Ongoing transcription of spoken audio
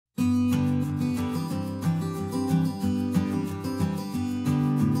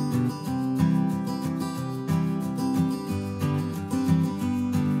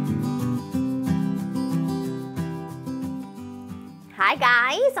Hi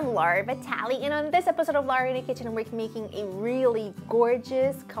guys, I'm Laura Vitale, and on this episode of Laura in the Kitchen, we're making a really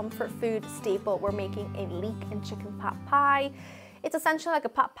gorgeous comfort food staple. We're making a leek and chicken pot pie. It's essentially like a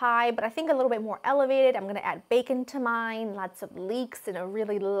pot pie, but I think a little bit more elevated. I'm gonna add bacon to mine, lots of leeks, and a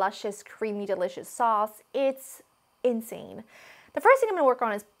really luscious, creamy, delicious sauce. It's insane. The first thing I'm gonna work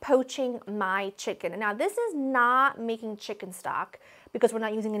on is poaching my chicken. And now this is not making chicken stock because we're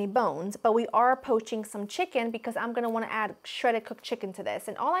not using any bones, but we are poaching some chicken because I'm gonna wanna add shredded cooked chicken to this.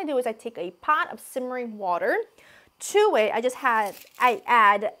 And all I do is I take a pot of simmering water. To it, I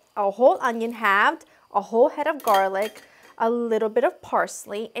add a whole onion halved, a whole head of garlic, a little bit of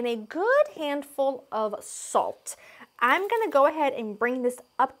parsley, and a good handful of salt. I'm gonna go ahead and bring this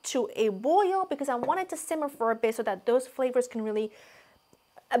up to a boil because I want it to simmer for a bit so that those flavors can really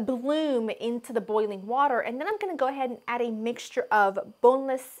bloom into the boiling water. And then I'm gonna go ahead and add a mixture of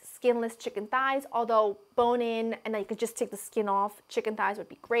boneless, skinless chicken thighs, although bone in and then you could just take the skin off. Chicken thighs would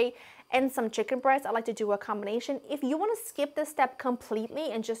be great. And some chicken breasts. I like to do a combination. If you wanna skip this step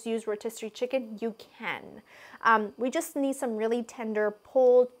completely and just use rotisserie chicken, you can. We just need some really tender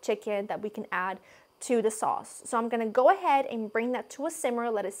pulled chicken that we can add to the sauce. So I'm gonna go ahead and bring that to a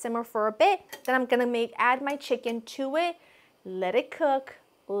simmer, let it simmer for a bit. Then I'm gonna add my chicken to it, let it cook,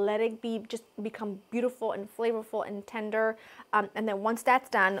 let it become beautiful and flavorful and tender. And then once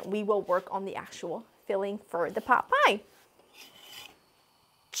that's done, we will work on the actual filling for the pot pie.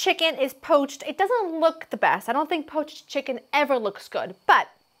 Chicken is poached. It doesn't look the best. I don't think poached chicken ever looks good, but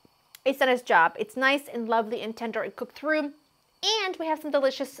it's done its job. It's nice and lovely and tender and cooked through. And we have some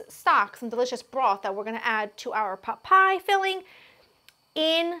delicious stock, some delicious broth that we're gonna add to our pot pie filling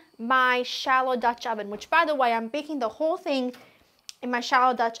in my shallow Dutch oven, which by the way, I'm baking the whole thing in my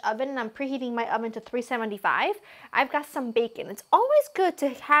shallow Dutch oven and I'm preheating my oven to 375. I've got some bacon. It's always good to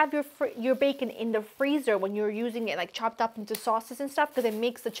have your bacon in the freezer when you're using it like chopped up into sauces and stuff because it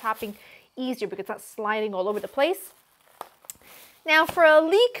makes the chopping easier because it's not sliding all over the place. Now for a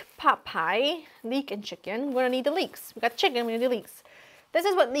leek pot pie, leek and chicken, we're gonna need the leeks. We got chicken, we need the leeks. This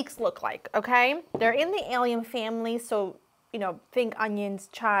is what leeks look like, okay? They're in the allium family, so, you know, think onions,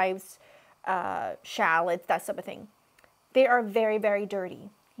 chives, shallots, that sort of thing. They are very, very dirty.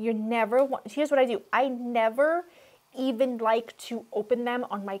 Here's what I do. I never even like to open them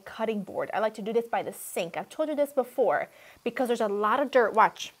on my cutting board. I like to do this by the sink. I've told you this before because there's a lot of dirt.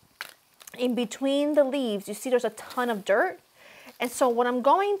 Watch. In between the leaves, you see there's a ton of dirt. And so what I'm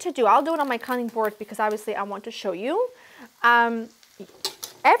going to do, I'll do it on my cutting board because obviously I want to show you. Everything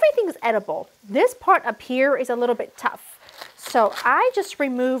is edible. This part up here is a little bit tough. So I just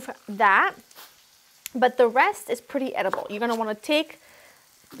remove that, but the rest is pretty edible. You're gonna wanna take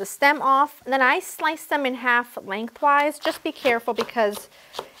the stem off, and then I slice them in half lengthwise. Just be careful because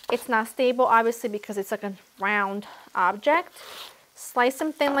it's not stable, obviously, because it's like a round object. Slice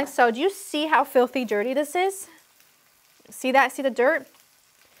them thin like so. Do you see how filthy dirty this is? See that? See the dirt?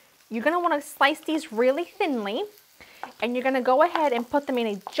 You're gonna wanna slice these really thinly, and you're gonna go ahead and put them in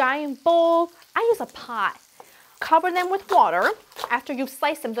a giant bowl. I use a pot. Cover them with water after you've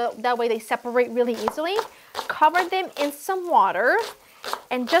sliced them, that way they separate really easily. Cover them in some water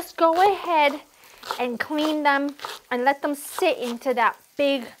and just go ahead and clean them and let them sit into that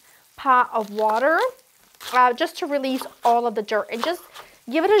big pot of water just to release all of the dirt, and just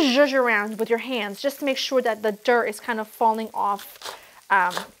give it a zhuzh around with your hands just to make sure that the dirt is kind of falling off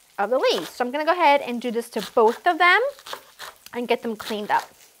of the leaves. So I'm gonna go ahead and do this to both of them and get them cleaned up.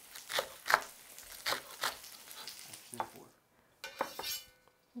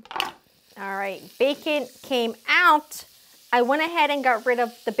 All right, bacon came out. I went ahead and got rid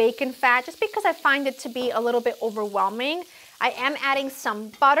of the bacon fat just because I find it to be a little bit overwhelming. I am adding some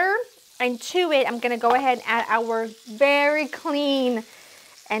butter, and to it, I'm gonna go ahead and add our very clean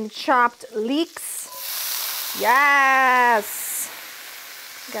and chopped leeks. Yes,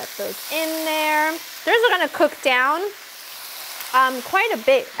 got those in there. Those are gonna cook down quite a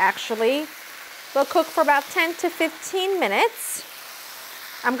bit actually. They'll cook for about 10 to 15 minutes.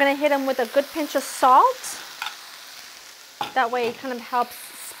 I'm gonna hit them with a good pinch of salt. That way it kind of helps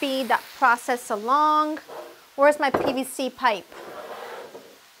speed that process along. Where's my PVC pipe?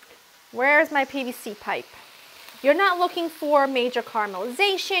 Where's my PVC pipe? You're not looking for major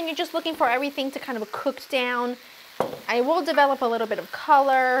caramelization, you're just looking for everything to kind of cook down. I will develop a little bit of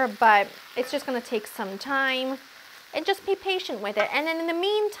color, but it's just gonna take some time. And just be patient with it. And then in the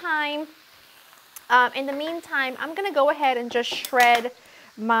meantime, I'm gonna go ahead and just shred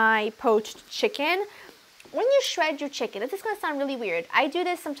my poached chicken. When you shred your chicken, this is gonna sound really weird. I do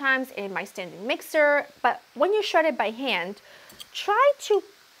this sometimes in my standing mixer, but when you shred it by hand, try to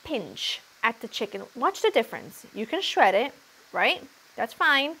pinch at the chicken. Watch the difference. You can shred it, right? That's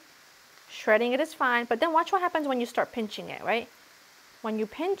fine. Shredding it is fine, but then watch what happens when you start pinching it, right? When you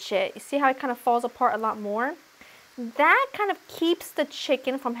pinch it, you see how it kind of falls apart a lot more? That kind of keeps the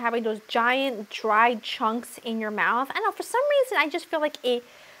chicken from having those giant dried chunks in your mouth. I don't know, for some reason, I just feel like it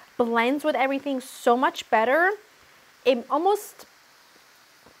blends with everything so much better. It almost,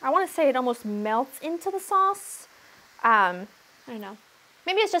 I want to say it almost melts into the sauce. I don't know.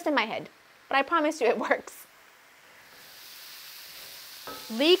 Maybe it's just in my head, but I promise you it works.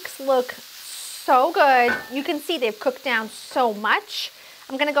 Leeks look so good. You can see they've cooked down so much.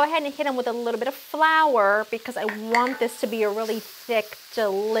 I'm gonna go ahead and hit them with a little bit of flour because I want this to be a really thick,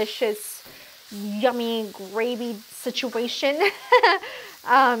 delicious, yummy gravy situation.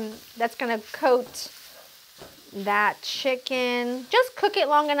 That's gonna coat that chicken. Just cook it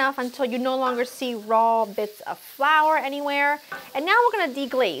long enough until you no longer see raw bits of flour anywhere. And now we're gonna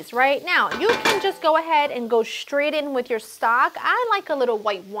deglaze, right? Now, you can just go ahead and go straight in with your stock. I like a little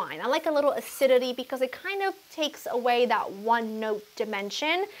white wine. I like a little acidity because it kind of takes away that one note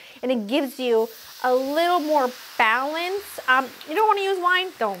dimension and it gives you a little more balance. You don't wanna use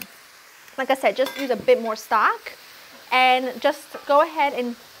wine? Don't. Like I said, just use a bit more stock and just go ahead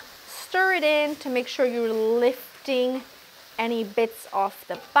and stir it in to make sure you're lifting any bits off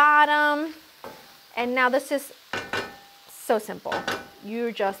the bottom. And now this is so simple.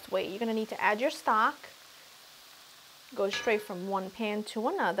 You just wait. You're gonna need to add your stock. Go straight from one pan to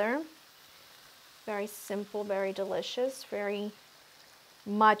another. Very simple, very delicious, very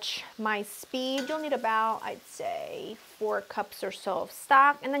much my speed. You'll need about, I'd say, 4 cups or so of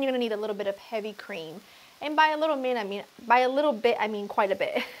stock. And then you're gonna need a little bit of heavy cream. And by a little bit, I mean quite a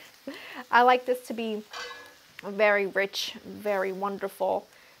bit. I like this to be very rich, very wonderful,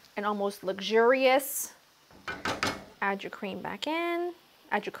 and almost luxurious. Add your cream back in.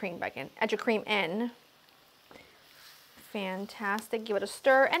 Add your cream back in. Add your cream in. Fantastic. Give it a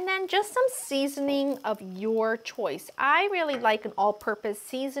stir. And then just some seasoning of your choice. I really like an all-purpose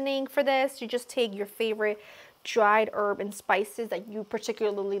seasoning for this. You just take your favorite dried herb and spices that you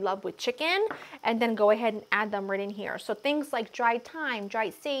particularly love with chicken and then go ahead and add them right in here. So things like dried thyme,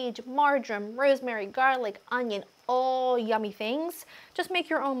 dried sage, marjoram, rosemary, garlic, onion, all yummy things. Just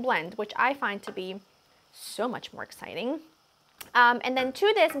make your own blend, which I find to be so much more exciting. And then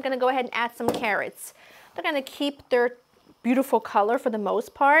to this, I'm gonna go ahead and add some carrots. They're gonna keep their beautiful color for the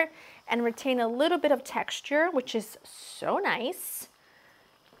most part and retain a little bit of texture, which is so nice.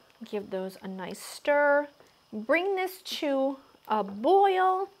 Give those a nice stir. Bring this to a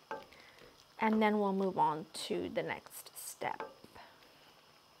boil, and then we'll move on to the next step.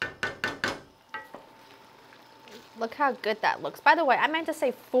 Look how good that looks. By the way, I meant to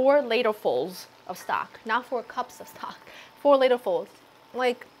say 4 ladlefuls of stock, not 4 cups of stock. 4 ladlefuls,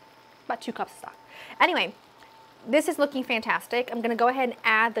 like about 2 cups of stock. Anyway, this is looking fantastic. I'm gonna go ahead and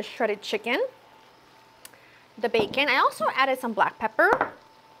add the shredded chicken, the bacon. I also added some black pepper,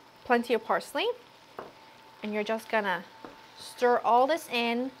 plenty of parsley. And you're just gonna stir all this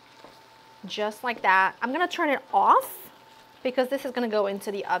in just like that. I'm gonna turn it off because this is gonna go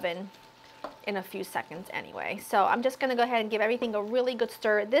into the oven in a few seconds anyway. So I'm just gonna go ahead and give everything a really good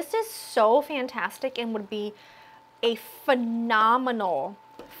stir. This is so fantastic and would be a phenomenal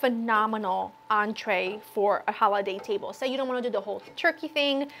entree for a holiday table. Say you don't wanna do the whole turkey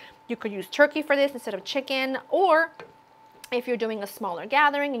thing, you could use turkey for this instead of chicken, or if you're doing a smaller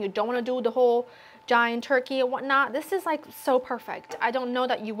gathering and you don't wanna do the whole giant turkey or whatnot, this is like so perfect. I don't know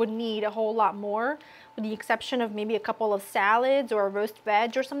that you would need a whole lot more with the exception of maybe a couple of salads or a roast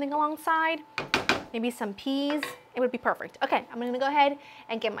veg or something alongside, maybe some peas. It would be perfect. Okay, I'm gonna go ahead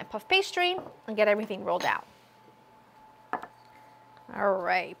and get my puff pastry and get everything rolled out. All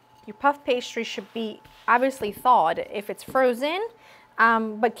right, your puff pastry should be obviously thawed if it's frozen,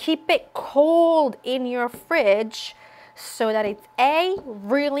 but keep it cold in your fridge so that it's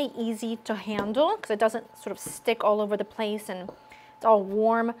really easy to handle because it doesn't sort of stick all over the place and it's all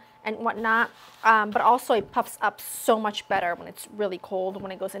warm and whatnot, but also it puffs up so much better when it's really cold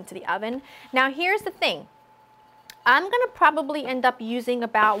when it goes into the oven. Now here's the thing, I'm gonna probably end up using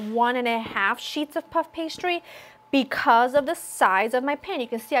about 1.5 sheets of puff pastry because of the size of my pan. You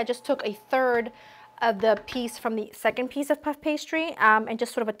can see I just took 1/3 of the piece from the second piece of puff pastry and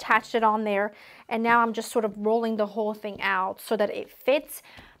just sort of attached it on there. And now I'm just sort of rolling the whole thing out so that it fits.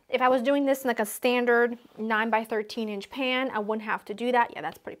 If I was doing this in like a standard 9 by 13 inch pan, I wouldn't have to do that. Yeah,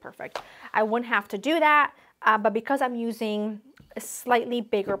 that's pretty perfect. I wouldn't have to do that, but because I'm using a slightly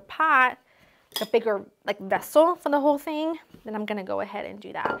bigger pot, a bigger like vessel for the whole thing, then I'm gonna go ahead and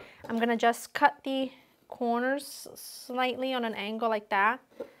do that. I'm gonna just cut the corners slightly on an angle like that,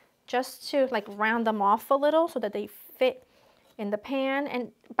 just to like round them off a little so that they fit in the pan.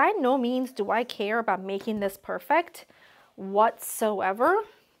 And by no means do I care about making this perfect whatsoever.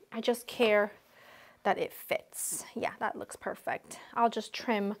 I just care that it fits. Yeah, that looks perfect. I'll just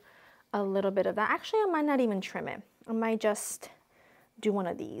trim a little bit of that. Actually, I might not even trim it. I might just do one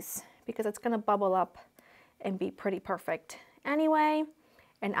of these because it's gonna bubble up and be pretty perfect anyway.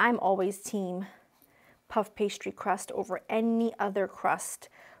 And I'm always team puff pastry crust over any other crust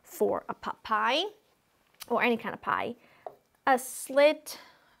for a pot pie or any kind of pie. A slit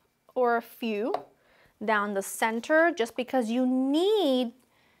or a few down the center, just because you need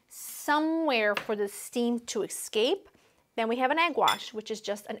somewhere for the steam to escape. Then we have an egg wash, which is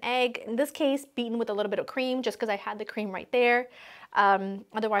just an egg, in this case beaten with a little bit of cream, just because I had the cream right there.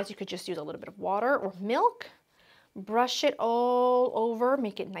 Otherwise you could just use a little bit of water or milk. Brush it all over,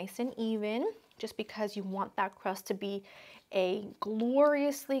 make it nice and even, just because you want that crust to be a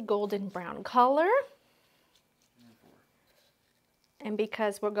gloriously golden brown color. And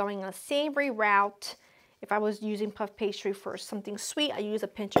because we're going a savory route, if I was using puff pastry for something sweet, I use a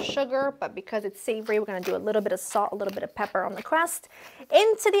pinch of sugar, but because it's savory, we're gonna do a little bit of salt, a little bit of pepper on the crust.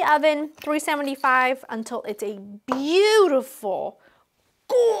 Into the oven, 375, until it's a beautiful,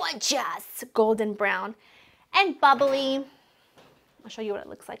 gorgeous golden brown and bubbly. I'll show you what it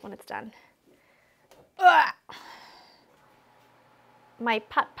looks like when it's done. Ugh. My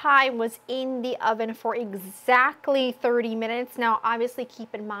pot pie was in the oven for exactly 30 minutes. Now, obviously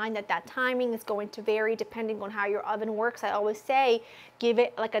keep in mind that that timing is going to vary depending on how your oven works. I always say, give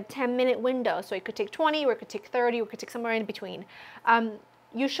it like a 10-minute window. So it could take 20, or it could take 30, or it could take somewhere in between.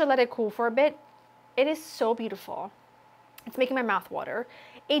 You should let it cool for a bit. It is so beautiful. It's making my mouth water.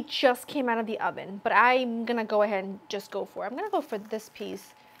 It just came out of the oven, but I'm gonna go ahead and just go for it. I'm gonna go for this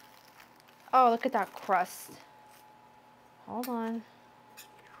piece. Oh, look at that crust. Hold on.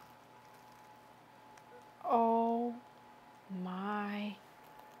 Oh my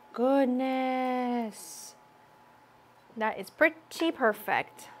goodness. That is pretty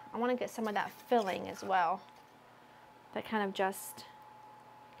perfect. I want to get some of that filling as well. That kind of just...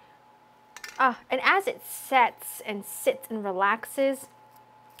 and as it sets and sits and relaxes,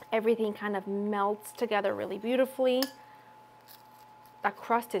 everything kind of melts together really beautifully. That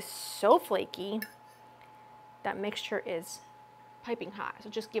crust is so flaky. That mixture is piping hot. So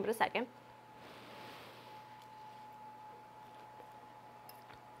just give it a second.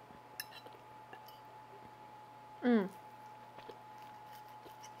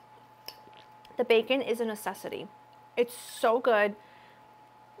 The bacon is a necessity. It's so good.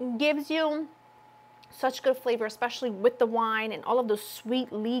 Gives you such good flavor, especially with the wine and all of those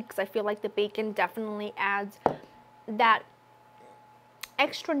sweet leeks. I feel like the bacon definitely adds that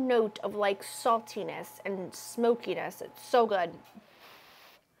extra note of like saltiness and smokiness. It's so good.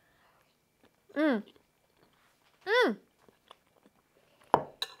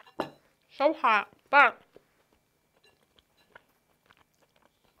 So hot, but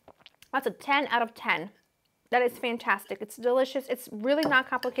that's a 10 out of 10. That is fantastic. It's delicious. It's really not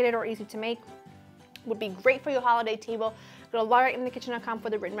complicated or easy to make. Would be great for your holiday table. Go to laurainthekitchen.com for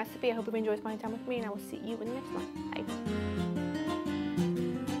the written recipe. I hope you enjoyed spending time with me, and I will see you in the next one. Bye.